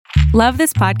Love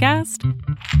this podcast?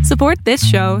 Support this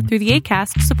show through the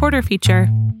Acast supporter feature.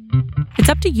 It's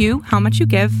up to you how much you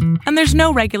give, and there's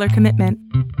no regular commitment.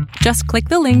 Just click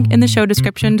the link in the show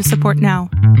description to support now.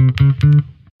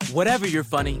 Whatever you're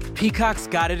funny, Peacock's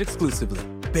got it exclusively.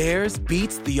 Bears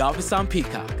beats The Office on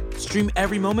Peacock. Stream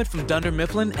every moment from Dunder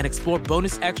Mifflin and explore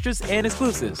bonus extras and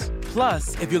exclusives.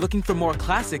 Plus, if you're looking for more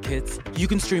classic hits, you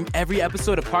can stream every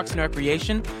episode of Parks and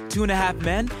Recreation, 2.5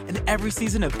 Men, and every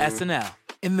season of SNL.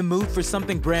 In the mood for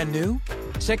something brand new?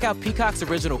 Check out Peacock's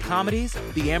original comedies,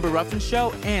 The Amber Ruffin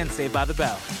Show, and Saved by the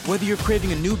Bell. Whether you're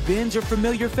craving a new binge or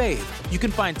familiar fave, you can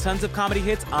find tons of comedy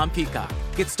hits on Peacock.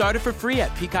 Get started for free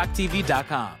at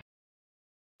peacocktv.com.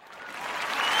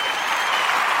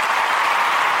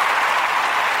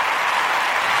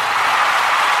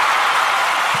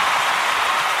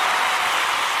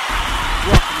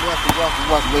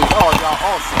 Welcome, ladies. Oh, y'all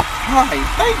awesome. Hi,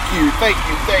 thank you.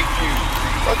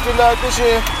 Welcome to another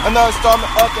edition, another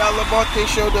installment of the Alabante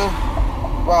Show, the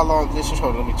Wild Long Edition.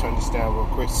 Hold on, let me turn this down real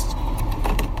quick.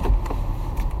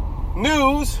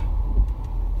 News.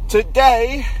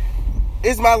 Today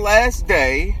is my last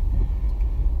day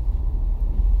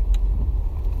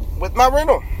with my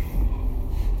rental.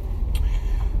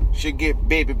 Should get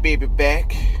baby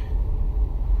back.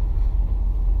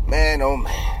 Man, oh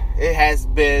man. It has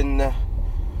been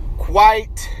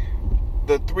quite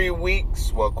the 3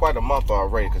 weeks, well, quite a month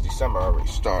already, because December already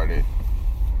started.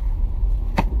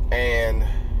 And,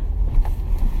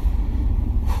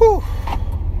 whew,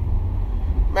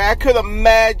 man, I could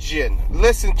imagine,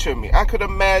 listen to me, I could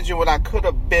imagine what I could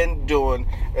have been doing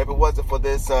if it wasn't for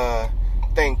this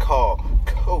thing called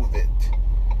COVID.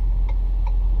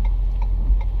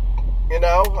 You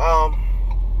know,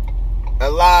 a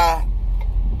lot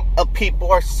of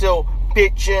people are still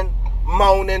bitching,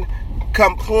 moaning,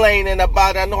 complaining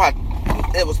about it. I know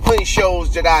there was plenty of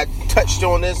shows that I touched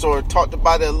on this or talked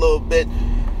about it a little bit.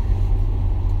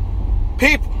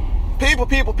 People.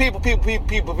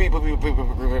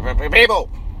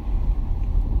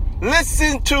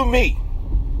 Listen to me.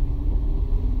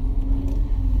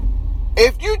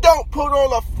 If you don't put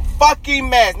on a fucking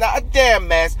mask, not a damn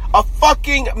mask, a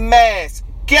fucking mask,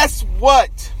 guess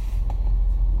what?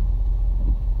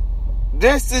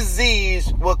 This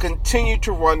disease will continue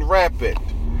to run rampant.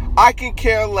 I can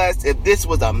care less if this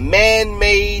was a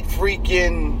man-made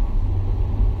freaking,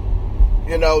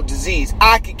 disease.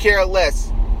 I could care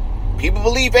less. People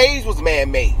believe AIDS was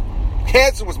man-made.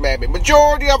 Cancer was man-made.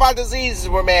 Majority of our diseases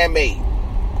were man-made.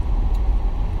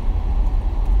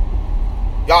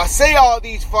 Y'all say all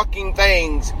these fucking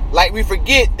things like we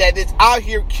forget that it's out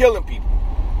here killing people.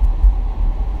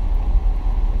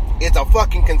 It's a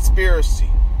fucking conspiracy.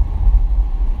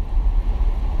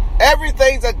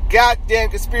 Everything's a goddamn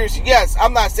conspiracy. Yes,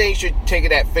 I'm not saying you should take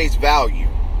it at face value.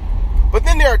 But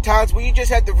then there are times where you just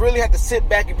have to sit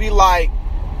back and be like,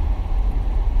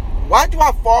 why do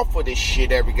I fall for this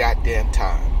shit every goddamn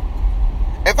time?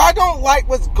 If I don't like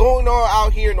what's going on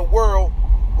out here in the world,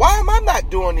 why am I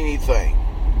not doing anything?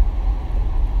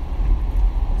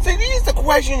 See, these are the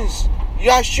questions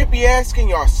y'all should be asking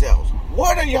yourselves.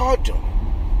 What are y'all doing?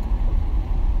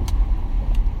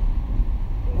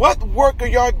 What work are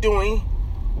y'all doing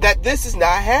that this is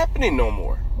not happening no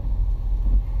more?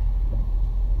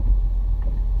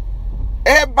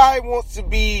 Everybody wants to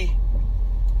be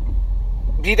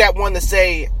that one to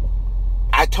say,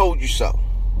 I told you so.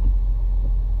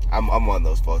 I'm one of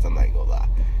those folks, I'm not gonna lie.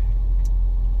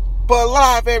 But a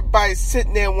lot of everybody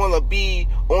sitting there want to be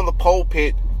on the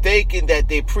pulpit thinking that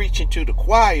they're preaching to the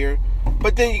choir.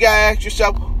 But then you gotta ask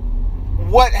yourself,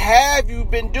 what have you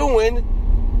been doing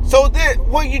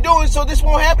what are you doing so this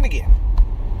won't happen again?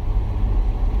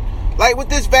 Like with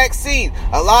this vaccine,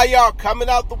 a lot of y'all coming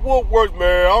out the woodwork,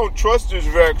 man, I don't trust this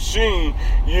vaccine.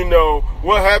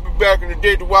 What happened back in the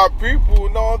day to white people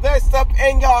and all that stuff.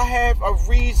 And y'all have a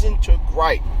reason to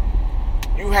gripe.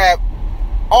 You have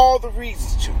all the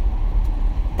reasons to.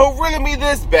 But really me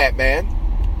this, Batman.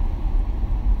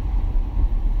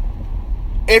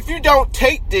 If you don't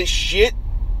take this shit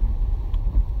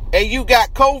and you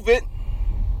got COVID,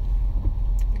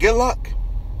 good luck.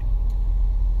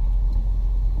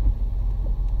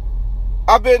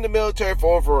 I've been in the military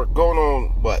for over going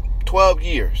on, 12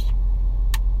 years.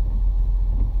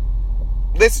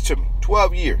 Listen to me,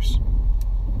 12 years.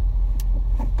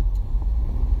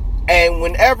 And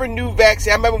whenever new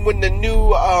vaccine, I remember when the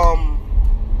new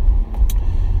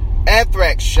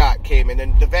anthrax shot came in,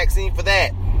 and the vaccine for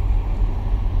that.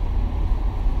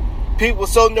 People were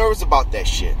so nervous about that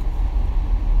shit.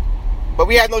 But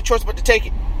we had no choice but to take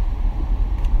it.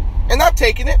 And I'm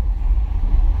taking it.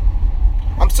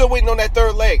 I'm still waiting on that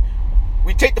third leg.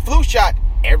 We take the flu shot.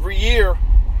 every year.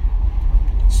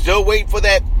 Still waiting for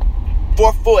that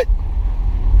 4th foot.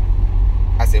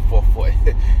 I said 4th foot.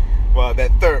 Well,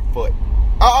 that 3rd foot.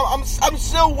 I'm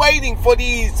still waiting for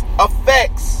these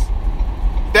effects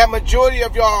that majority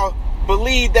of y'all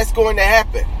believe that's going to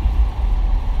happen.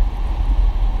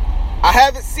 I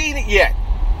haven't seen it yet.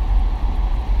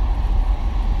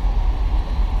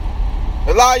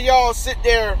 A lot of y'all sit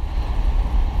there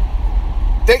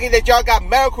thinking that y'all got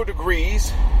medical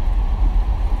degrees,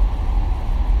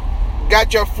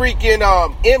 got your freaking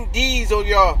MDs or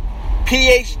your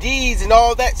PhDs and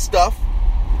all that stuff.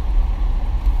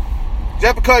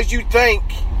 Just because you think,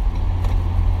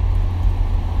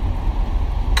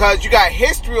 because you got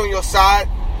history on your side,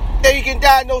 that you can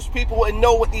diagnose people and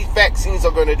know what these vaccines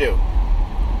are going to do.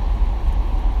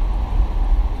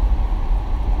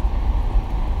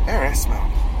 That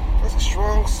smell. That's a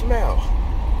strong smell.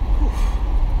 Whew.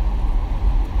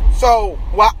 So,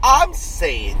 what I'm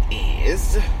saying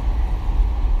is,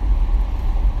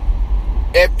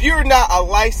 if you're not a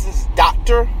licensed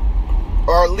doctor,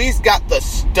 or at least got the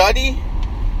study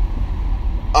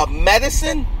of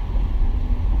medicine,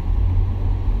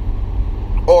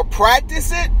 or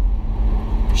practice it,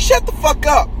 shut the fuck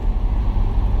up.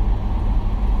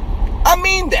 I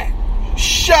mean that.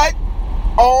 Shut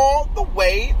all the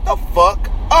way the fuck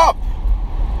up.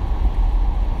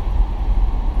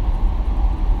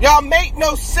 Y'all make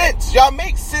no sense. Y'all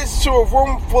make sense to a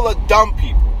room full of dumb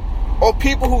people, or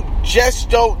people who just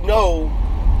don't know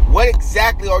what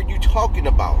exactly are you talking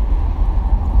about.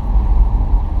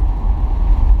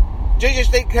 They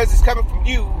just think because it's coming from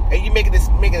you and you making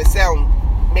it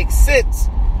sound make sense,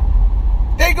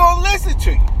 they gonna listen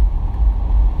to you.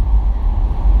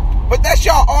 But that's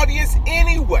your audience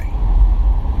anyway.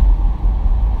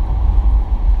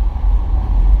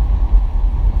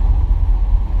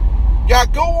 Y'all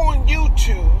go on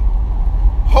YouTube.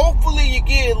 Hopefully you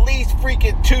get at least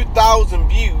freaking 2,000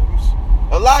 views.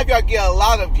 A lot of y'all get a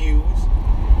lot of views.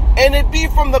 And it be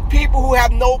from the people who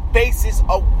have no basis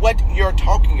of what you're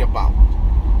talking about.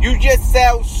 You just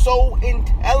sound so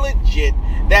intelligent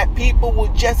that people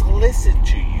will just listen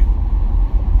to you.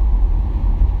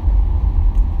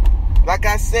 Like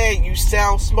I said, you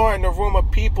sound smart in a room of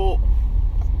people.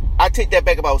 I take that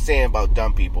back about saying about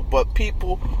dumb people, but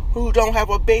people who don't have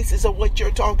a basis of what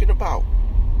you're talking about.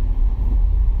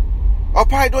 Or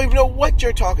probably don't even know what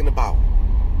you're talking about.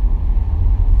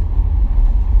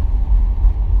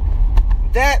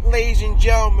 That, ladies and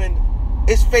gentlemen,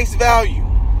 is face value.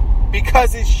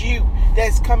 Because it's you.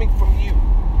 That's coming from you.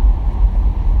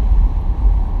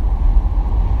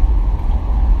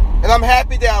 And I'm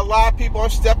happy that a lot of people are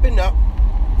stepping up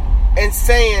and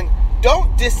saying,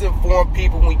 don't disinform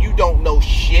people when you don't know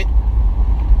shit.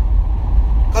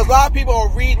 Because a lot of people are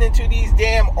reading into these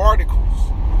damn articles.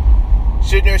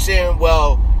 Sitting there saying,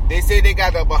 well, they say they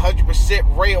got a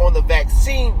 100% rate on the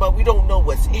vaccine, but we don't know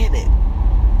what's in it.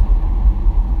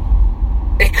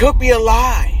 It could be a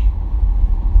lie.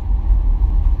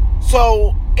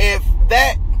 So, if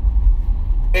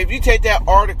you take that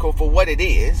article for what it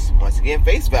is, once again,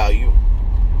 face value,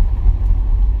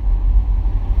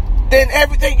 then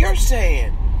everything you're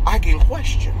saying, I can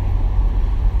question.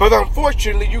 But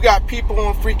unfortunately, you got people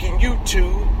on freaking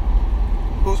YouTube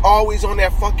who's always on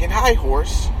that fucking high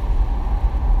horse,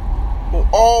 who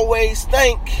always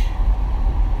think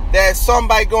that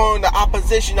somebody going the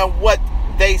opposition of what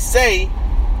they say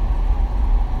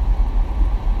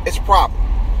is a problem.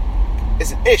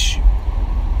 It's an issue.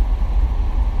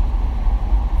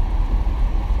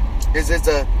 It's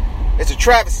a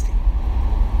travesty.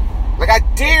 Like, I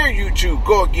dare you to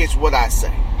go against what I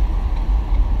say.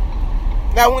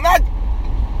 Now, when I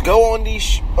go on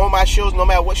on my shows, no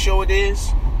matter what show it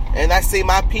is, and I say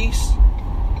my piece,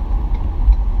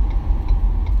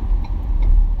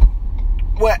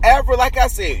 whatever, like I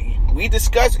said, we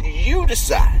discuss, you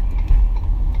decide.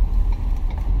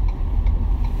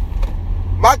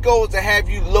 My goal is to have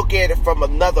you look at it from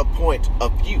another point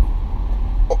of view.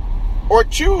 Or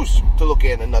choose to look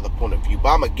at another point of view, but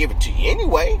I'm going to give it to you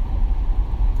anyway.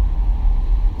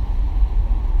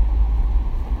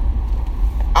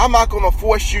 I'm not going to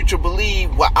force you to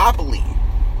believe what I believe,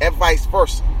 and vice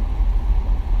versa.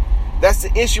 That's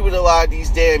the issue with a lot of these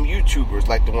damn YouTubers,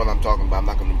 like the one I'm talking about. I'm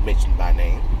not going to mention by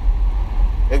name.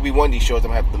 There'll be one of these shows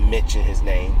I'm going to have to mention his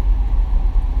name.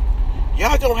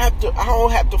 I don't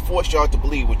have to force y'all to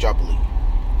believe what y'all believe.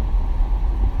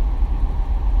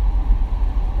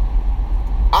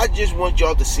 I just want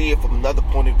y'all to see it from another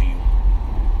point of view.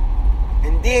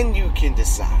 And then you can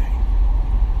decide.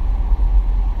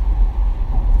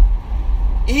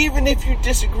 Even if you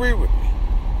disagree with me.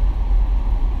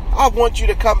 I want you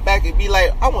to come back and be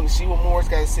like, I want to see what Moore's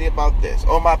got to say about this.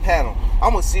 Or my panel, I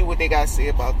want to see what they got to say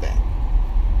about that.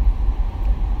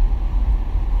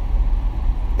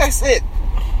 That's it.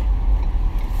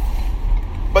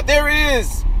 But there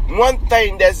is one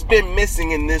thing that's been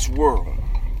missing in this world.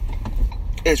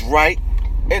 It's right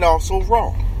and also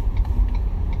wrong.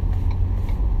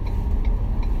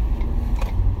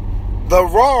 The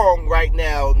wrong right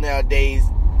nowadays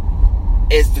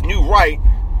is the new right,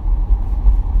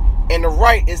 and the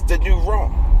right is the new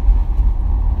wrong.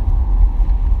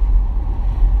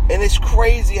 And it's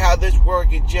crazy how this world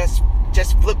get just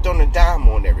flipped on a dime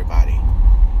on everybody.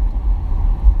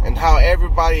 And how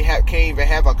everybody can't even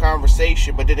have a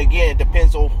conversation. But then again, it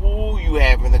depends on who you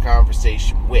having the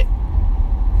conversation with.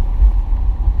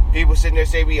 People sitting there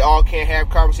say we all can't have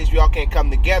conversations, we all can't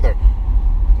come together.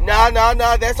 Nah,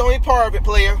 that's only part of it,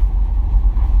 player.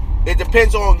 It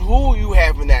depends on who you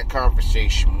having that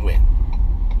conversation with.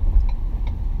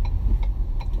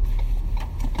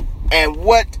 And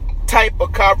what type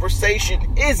of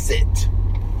conversation is it?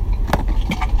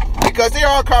 Because there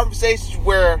are conversations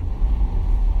where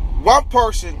one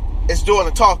person is doing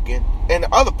the talking and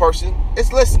the other person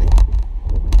is listening.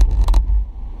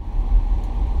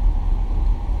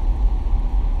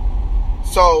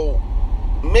 So,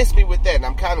 miss me with that. And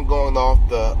I'm kind of going off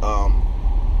the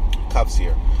cuffs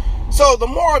here. So, the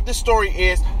moral of this story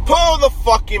is, pull the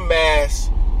fucking mask.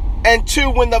 And 2,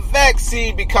 when the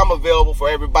vaccine become available for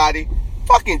everybody,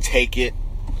 fucking take it.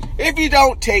 If you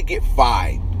don't take it,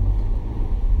 fine.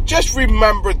 Just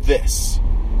remember this.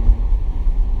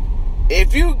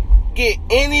 If you get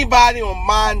anybody on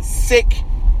mind sick,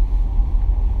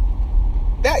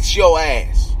 that's your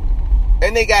ass.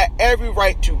 And they got every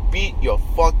right to beat your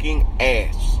fucking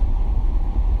ass.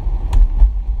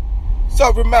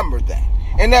 So remember that.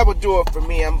 And that will do it for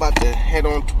me. I'm about to head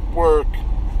on to work.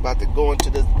 About to go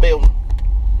into this building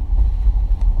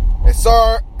and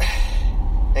start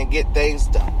and get things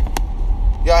done.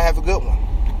 Y'all have a good one.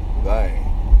 Bye.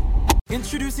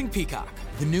 Introducing Peacock,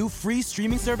 the new free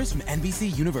streaming service from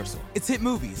NBC Universal. It's hit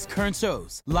movies, current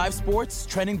shows, live sports,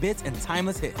 trending bits, and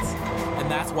timeless hits. And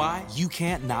that's why you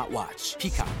can't not watch.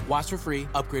 Peacock. Watch for free.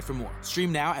 Upgrade for more.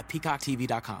 Stream now at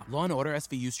peacocktv.com. Law & Order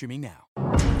SVU streaming now.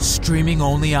 Streaming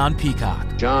only on Peacock.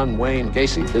 John Wayne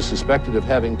Gacy is suspected of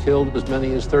having killed as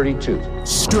many as 32.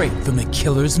 Straight from the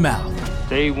killer's mouth.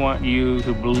 They want you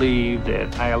to believe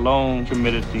that I alone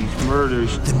committed these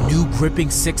murders. The new gripping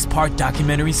 6-part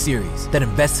documentary series that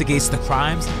investigates the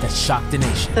crimes that shocked the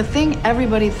nation. The thing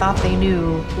everybody thought they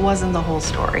knew wasn't the whole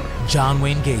story. John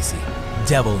Wayne Gacy,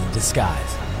 Devil in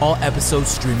Disguise. All episodes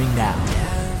streaming now.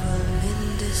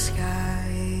 Devil in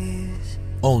Disguise.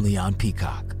 Only on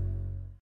Peacock.